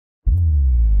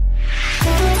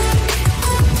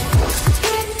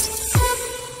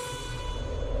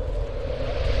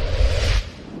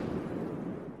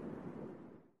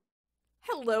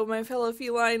Hello my fellow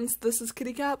felines, this is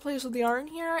KittyCatPWYarn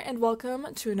here, and welcome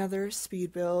to another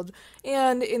speed build.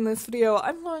 And in this video,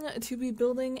 I'm going to be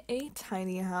building a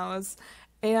tiny house.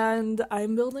 And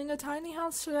I'm building a tiny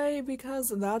house today because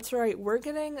that's right, we're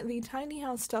getting the tiny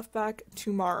house stuff back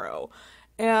tomorrow.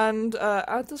 And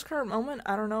at this current moment,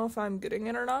 I don't know if I'm getting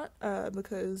it or not,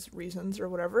 because reasons or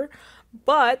whatever,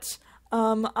 but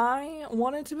I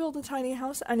wanted to build a tiny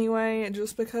house anyway,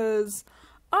 just because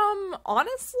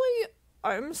honestly,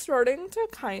 I'm starting to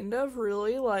kind of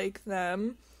really like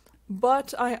them,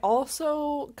 but I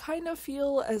also kind of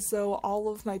feel as though all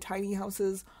of my tiny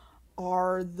houses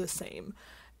are the same.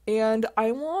 And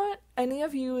I want any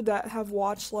of you that have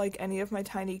watched like any of my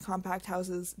tiny compact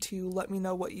houses to let me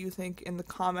know what you think in the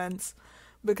comments,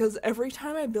 because every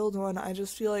time I build one, I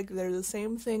just feel like they're the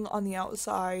same thing on the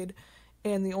outside,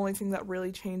 and the only thing that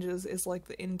really changes is like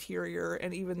the interior,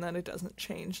 and even then it doesn't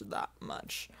change that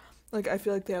much. Like, I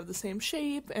feel like they have the same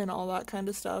shape and all that kind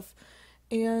of stuff,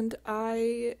 and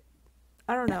I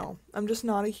don't know, I'm just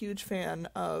not a huge fan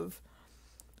of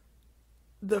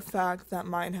the fact that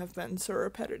mine have been so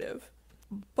repetitive.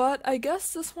 But I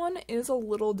guess this one is a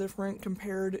little different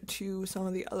compared to some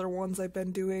of the other ones I've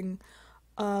been doing.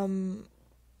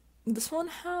 This one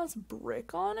has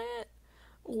brick on it,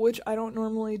 which I don't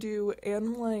normally do,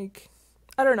 and like,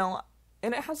 I don't know,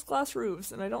 and it has glass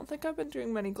roofs, and I don't think I've been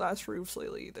doing many glass roofs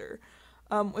lately either,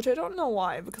 which I don't know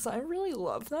why, because I really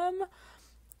love them.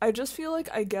 I just feel like,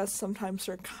 I guess sometimes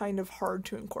they're kind of hard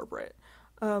to incorporate,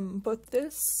 but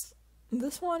this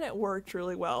one, it worked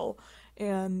really well,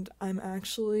 and I'm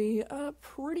actually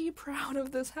pretty proud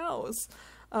of this house.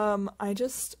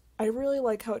 I really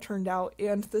like how it turned out,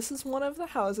 and this is one of the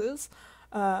houses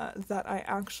that I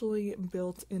actually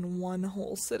built in one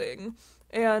whole sitting.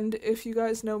 And if you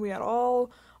guys know me at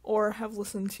all, or have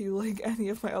listened to like any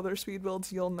of my other speed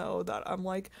builds, you'll know that I'm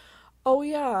like, oh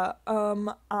yeah,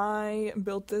 I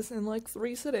built this in like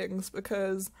 3 sittings,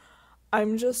 because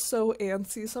I'm just so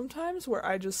antsy sometimes where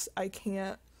I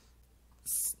can't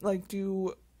like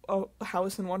do a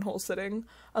house in one whole sitting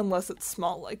unless it's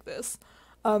small like this.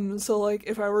 So like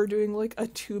if I were doing like a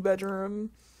 2-bedroom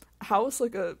house,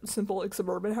 like a simple like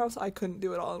suburban house, I couldn't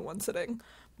do it all in one sitting.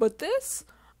 But this,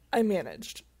 I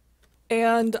managed.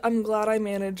 And I'm glad I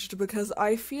managed, because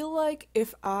I feel like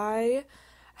if I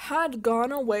had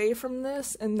gone away from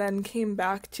this and then came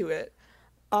back to it,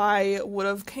 I would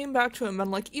have came back to it and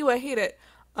been like, ew, I hate it.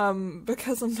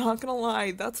 Because I'm not gonna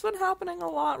lie, that's been happening a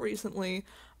lot recently,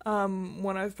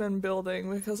 when I've been building,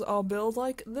 because I'll build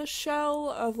like the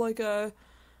shell of like I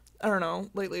don't know,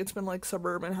 lately it's been like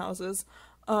suburban houses,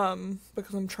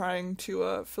 because I'm trying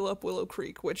to fill up Willow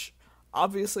Creek, which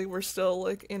obviously we're still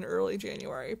like in early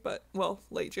January, but well,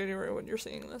 late January when you're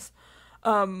seeing this.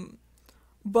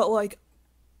 But like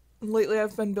lately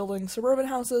I've been building suburban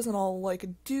houses, and I'll like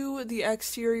do the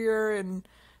exterior and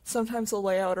sometimes the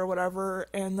layout or whatever,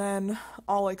 and then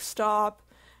I'll like stop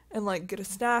and like get a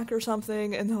snack or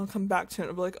something, and then I'll come back to it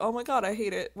and be like, oh my god, I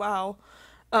hate it, wow.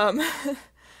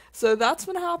 So that's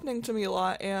been happening to me a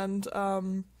lot, and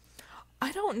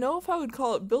I don't know if I would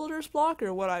call it builder's block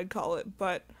or what I'd call it,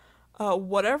 but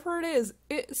whatever it is,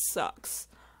 it sucks.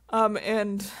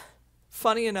 And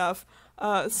funny enough,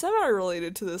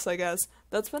 semi-related to this, I guess,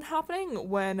 that's been happening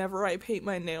whenever I paint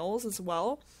my nails as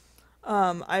well.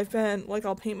 I've been, like,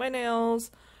 I'll paint my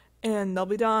nails, and they'll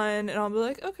be done, and I'll be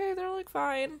like, okay, they're, like,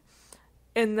 fine.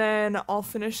 And then I'll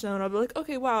finish them, and I'll be like,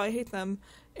 okay, wow, I hate them,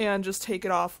 and just take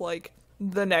it off, like,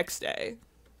 the next day.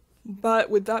 But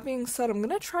with that being said, I'm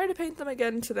gonna try to paint them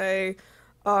again today.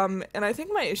 And I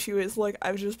think my issue is, like,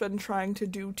 I've just been trying to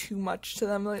do too much to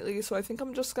them lately, so I think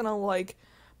I'm just gonna, like,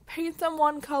 paint them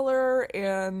one color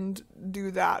and do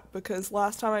that, because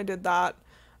last time I did that,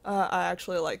 I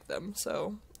actually liked them,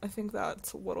 so I think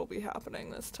that's what'll be happening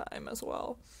this time as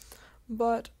well.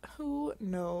 But who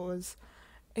knows?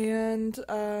 And,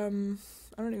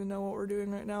 I don't even know what we're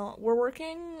doing right now. We're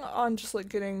working on just, like,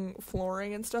 getting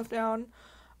flooring and stuff down.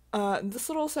 This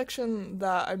little section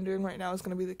that I'm doing right now is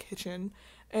going to be the kitchen,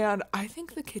 and I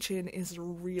think the kitchen is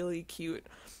really cute.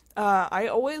 I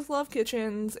always love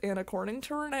kitchens, and according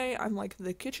to Renee, I'm like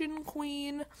the kitchen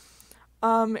queen.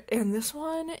 And this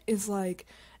one is like,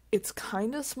 it's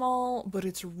kind of small, but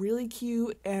it's really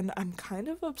cute, and I'm kind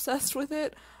of obsessed with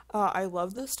it. I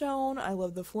love the stone, I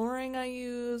love the flooring I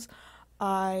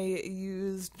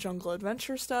use Jungle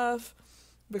Adventure stuff,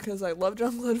 because I love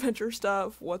Jungle Adventure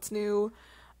stuff, what's new?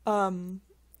 And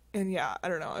yeah, I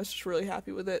don't know, I was just really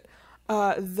happy with it.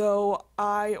 Though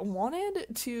I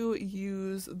wanted to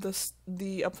use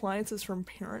the appliances from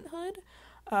Parenthood,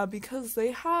 because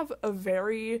they have a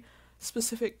very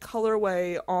specific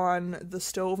colorway on the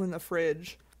stove and the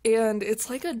fridge. And it's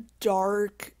like a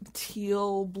dark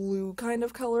teal blue kind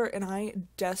of color, and I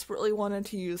desperately wanted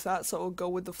to use that, so it would go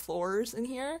with the floors in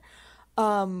here.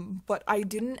 But I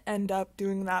didn't end up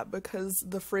doing that because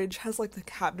the fridge has like the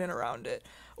cabinet around it,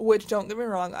 which, don't get me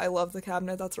wrong, I love the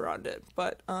cabinet that's around it,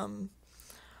 but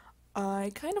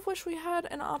I kind of wish we had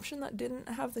an option that didn't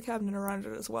have the cabinet around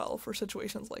it as well for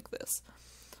situations like this.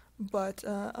 But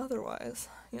otherwise,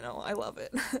 you know, I love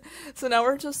it. So now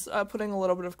we're just putting a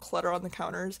little bit of clutter on the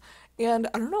counters, and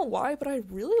I don't know why, but I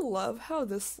really love how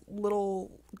this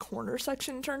little corner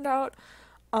section turned out.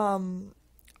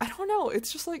 I don't know,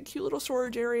 it's just like cute little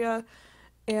storage area,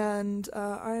 and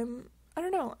I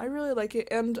don't know, I really like it.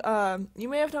 And you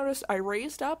may have noticed I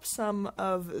raised up some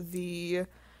of the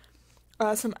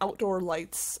some outdoor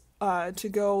lights to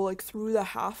go like through the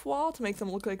half wall to make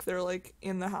them look like they're like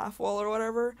in the half wall or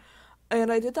whatever. And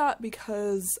I did that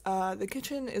because the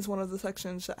kitchen is one of the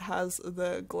sections that has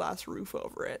the glass roof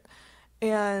over it.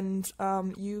 And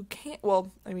you can't,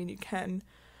 well, I mean you can,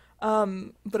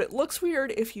 but it looks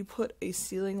weird if you put a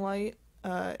ceiling light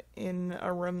in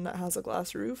a room that has a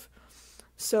glass roof.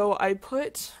 So I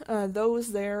put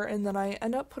those there, and then I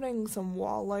end up putting some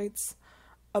wall lights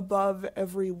above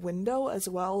every window as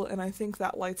well, and I think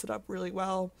that lights it up really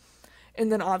well.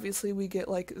 And then obviously we get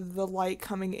like the light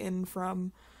coming in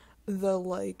from the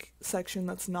like section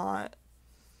that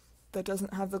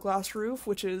doesn't have the glass roof,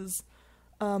 which is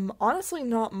honestly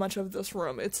not much of this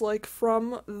room. It's like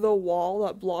from the wall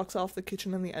that blocks off the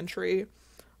kitchen and the entry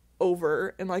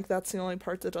over, and like that's the only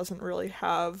part that doesn't really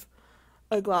have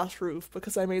a glass roof,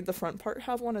 because I made the front part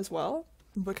have one as well,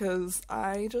 because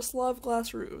I just love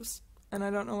glass roofs. And I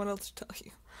don't know what else to tell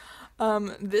you.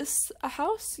 This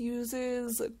house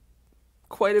uses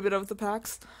quite a bit of the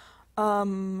packs.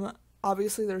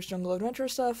 Obviously there's Jungle Adventure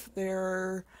stuff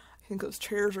there. I think those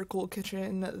chairs are Cool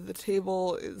Kitchen. The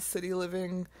table is City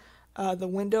Living. The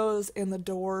windows and the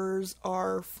doors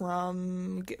are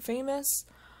from Get Famous.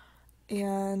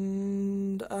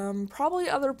 And probably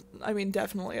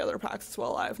definitely other packs as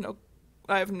well. I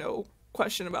have no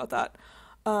question about that.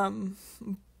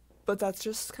 But that's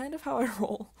just kind of how I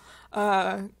roll,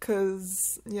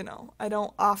 because, you know, I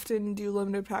don't often do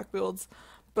limited pack builds,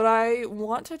 but I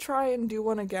want to try and do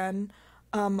one again.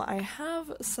 I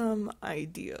have some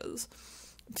ideas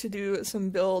to do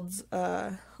some builds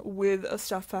with a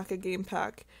stuff pack, a game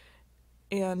pack,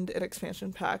 and an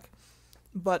expansion pack,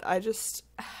 but I just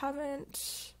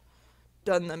haven't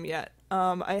done them yet.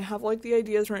 I have, like, the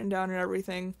ideas written down and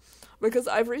everything, because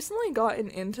I've recently gotten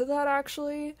into that,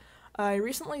 actually. I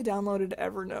recently downloaded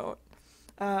Evernote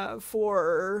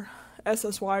for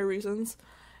SSY reasons,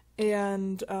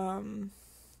 and I'm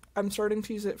starting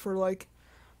to use it for like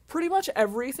pretty much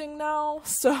everything now,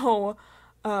 so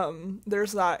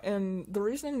there's that. And the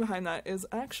reasoning behind that is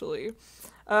actually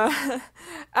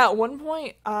at one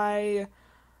point I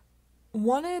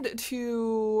wanted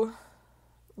to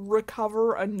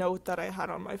recover a note that I had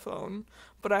on my phone,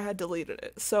 but I had deleted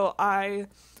it. So I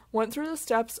went through the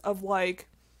steps of like,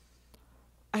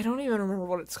 I don't even remember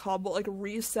what it's called, but like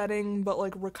resetting, but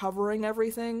like recovering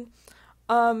everything.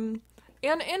 And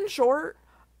in short,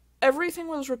 everything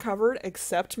was recovered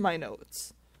except my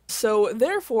notes. So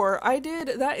therefore, I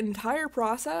did that entire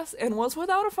process and was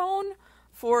without a phone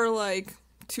for like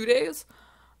 2 days,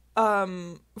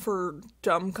 for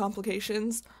dumb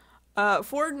complications,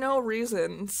 for no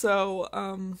reason. So,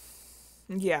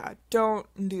 yeah,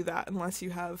 don't do that unless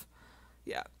you have,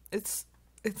 yeah, it's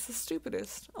the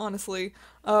stupidest, honestly.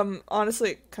 Honestly,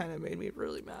 it kind of made me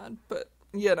really mad, but,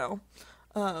 you know.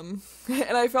 And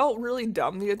I felt really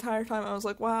dumb the entire time. I was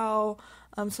like, wow,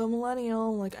 I'm so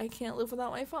millennial, like, I can't live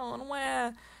without my phone,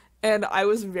 wah. And I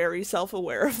was very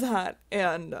self-aware of that,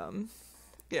 and,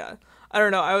 yeah. I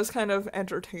don't know, I was kind of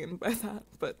entertained by that,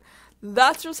 but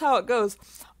that's just how it goes.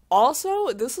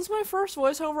 Also, this is my first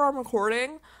voiceover I'm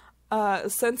recording,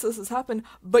 since this has happened,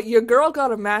 but your girl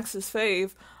got a Max's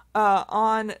fave,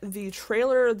 on the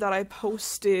trailer that I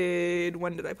posted.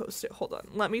 When did I post it? Hold on.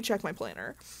 Let me check my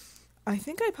planner. I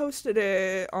think I posted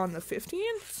it on the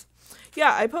 15th.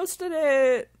 Yeah, I posted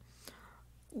it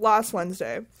last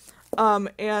Wednesday.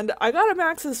 And I got a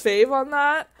Max's fave on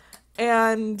that.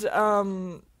 And,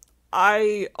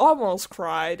 I almost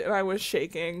cried and I was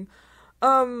shaking.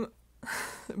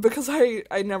 Because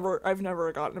I've never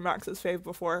gotten a Max's fave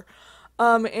before.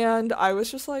 And I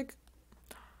was just like,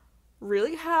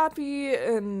 really happy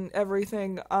and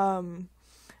everything, and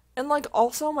like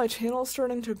also my channel's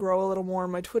starting to grow a little more,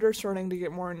 my Twitter's starting to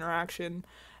get more interaction,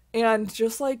 and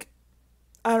just like,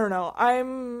 I don't know,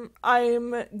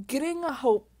 I'm getting a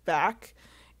hope back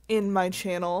in my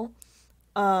channel,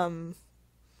 Because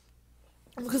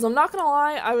I'm not gonna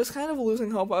lie, I was kind of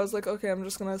losing hope. I was like, okay, I'm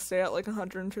just gonna stay at like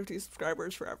 150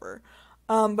 subscribers forever.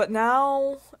 But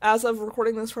now, as of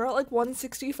recording this, we're at like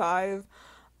 165,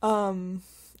 and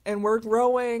we're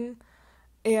growing,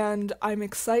 and I'm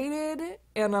excited,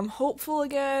 and I'm hopeful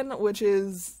again, which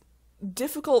is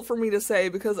difficult for me to say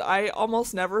because I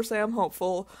almost never say I'm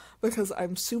hopeful because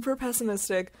I'm super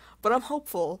pessimistic, but I'm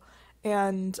hopeful,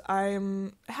 and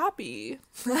I'm happy.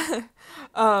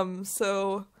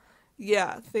 So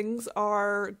yeah, things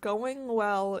are going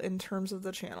well in terms of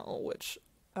the channel, which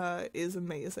is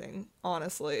amazing,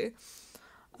 honestly.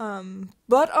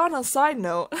 But on a side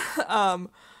note,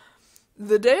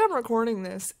 the day I'm recording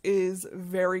this is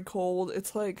very cold.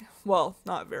 It's like, well,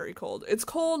 not very cold. It's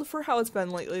cold for how it's been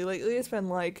lately. Lately it's been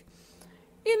like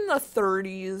in the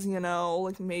 30s, you know,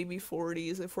 like maybe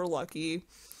 40s if we're lucky.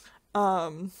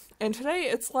 And today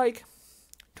it's like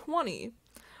 20,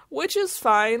 which is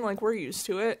fine, like we're used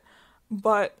to it.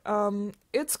 But,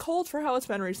 it's cold for how it's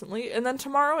been recently, and then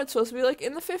tomorrow it's supposed to be, like,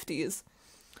 in the 50s.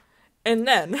 And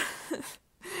then,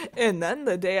 and then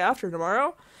the day after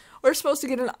tomorrow, we're supposed to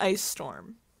get an ice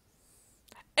storm.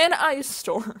 An ice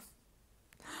storm.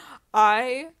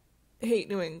 I hate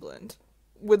New England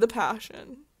with a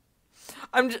passion.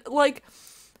 I'm just, like,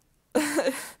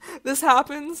 this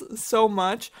happens so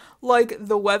much. Like,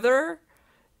 the weather,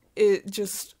 it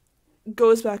just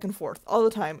goes back and forth all the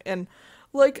time, and,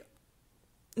 like,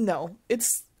 no,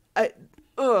 it's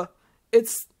the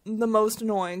most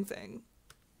annoying thing.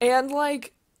 And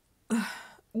like,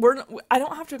 I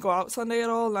don't have to go out Sunday at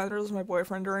all, neither does my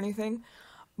boyfriend or anything,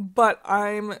 but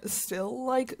I'm still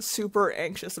like super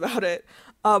anxious about it,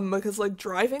 because like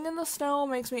driving in the snow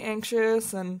makes me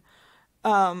anxious, and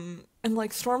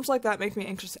like storms like that make me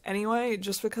anxious anyway,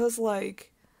 just because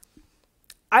like,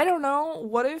 I don't know,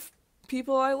 what if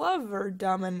people I love are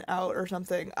dumb and out or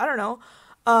something, I don't know.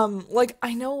 Like,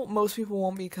 I know most people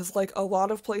won't be, because, like, a lot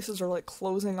of places are, like,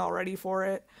 closing already for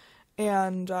it,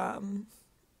 and,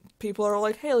 people are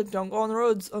like, hey, like, don't go on the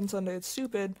roads on Sunday, it's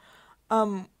stupid,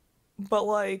 but,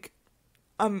 like,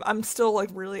 I'm still,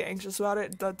 like, really anxious about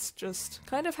it. That's just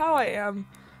kind of how I am,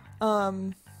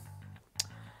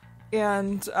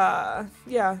 and,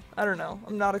 yeah, I don't know,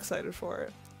 I'm not excited for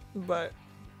it, but,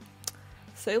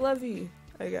 c'est la vie,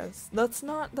 I guess.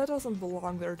 That doesn't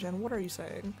belong there, Jen, what are you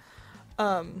saying?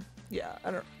 Yeah,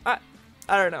 I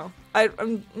don't know.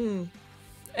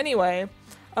 Anyway,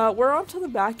 we're on to the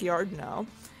backyard now,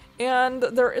 and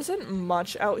there isn't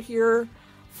much out here.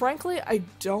 Frankly, I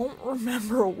don't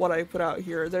remember what I put out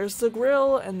here. There's the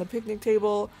grill and the picnic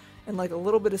table and like a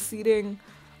little bit of seating,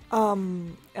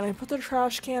 and I put the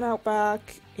trash can out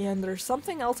back, and there's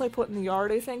something else I put in the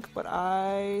yard, I think, but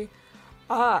I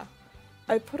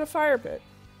put a fire pit.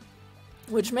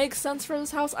 Which makes sense for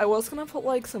this house. I was gonna put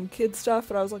like some kid stuff,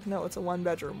 but I was like, no, it's a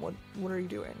 1-bedroom. What are you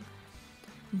doing?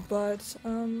 But,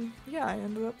 yeah, I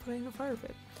ended up putting a fire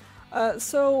pit.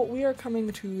 So we are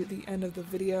coming to the end of the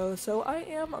video, so I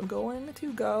am going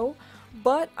to go,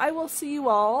 but I will see you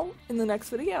all in the next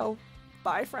video.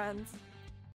 Bye, friends.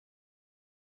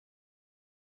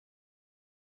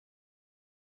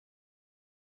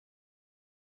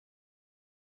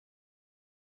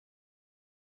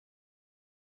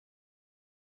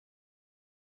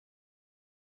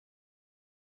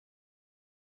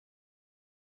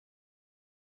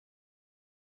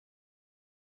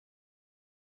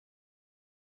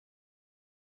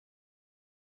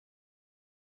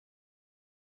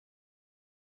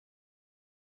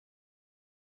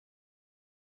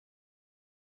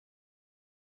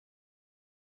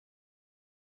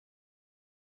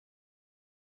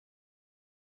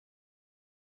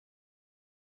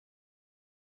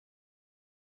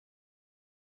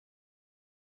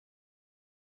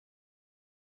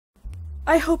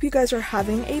 I hope you guys are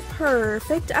having a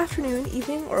perfect afternoon,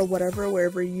 evening, or whatever,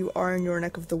 wherever you are in your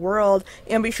neck of the world.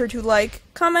 And be sure to like,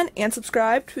 comment, and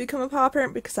subscribe to become a paw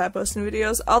parent because I post new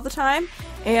videos all the time.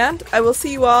 And I will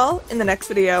see you all in the next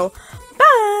video.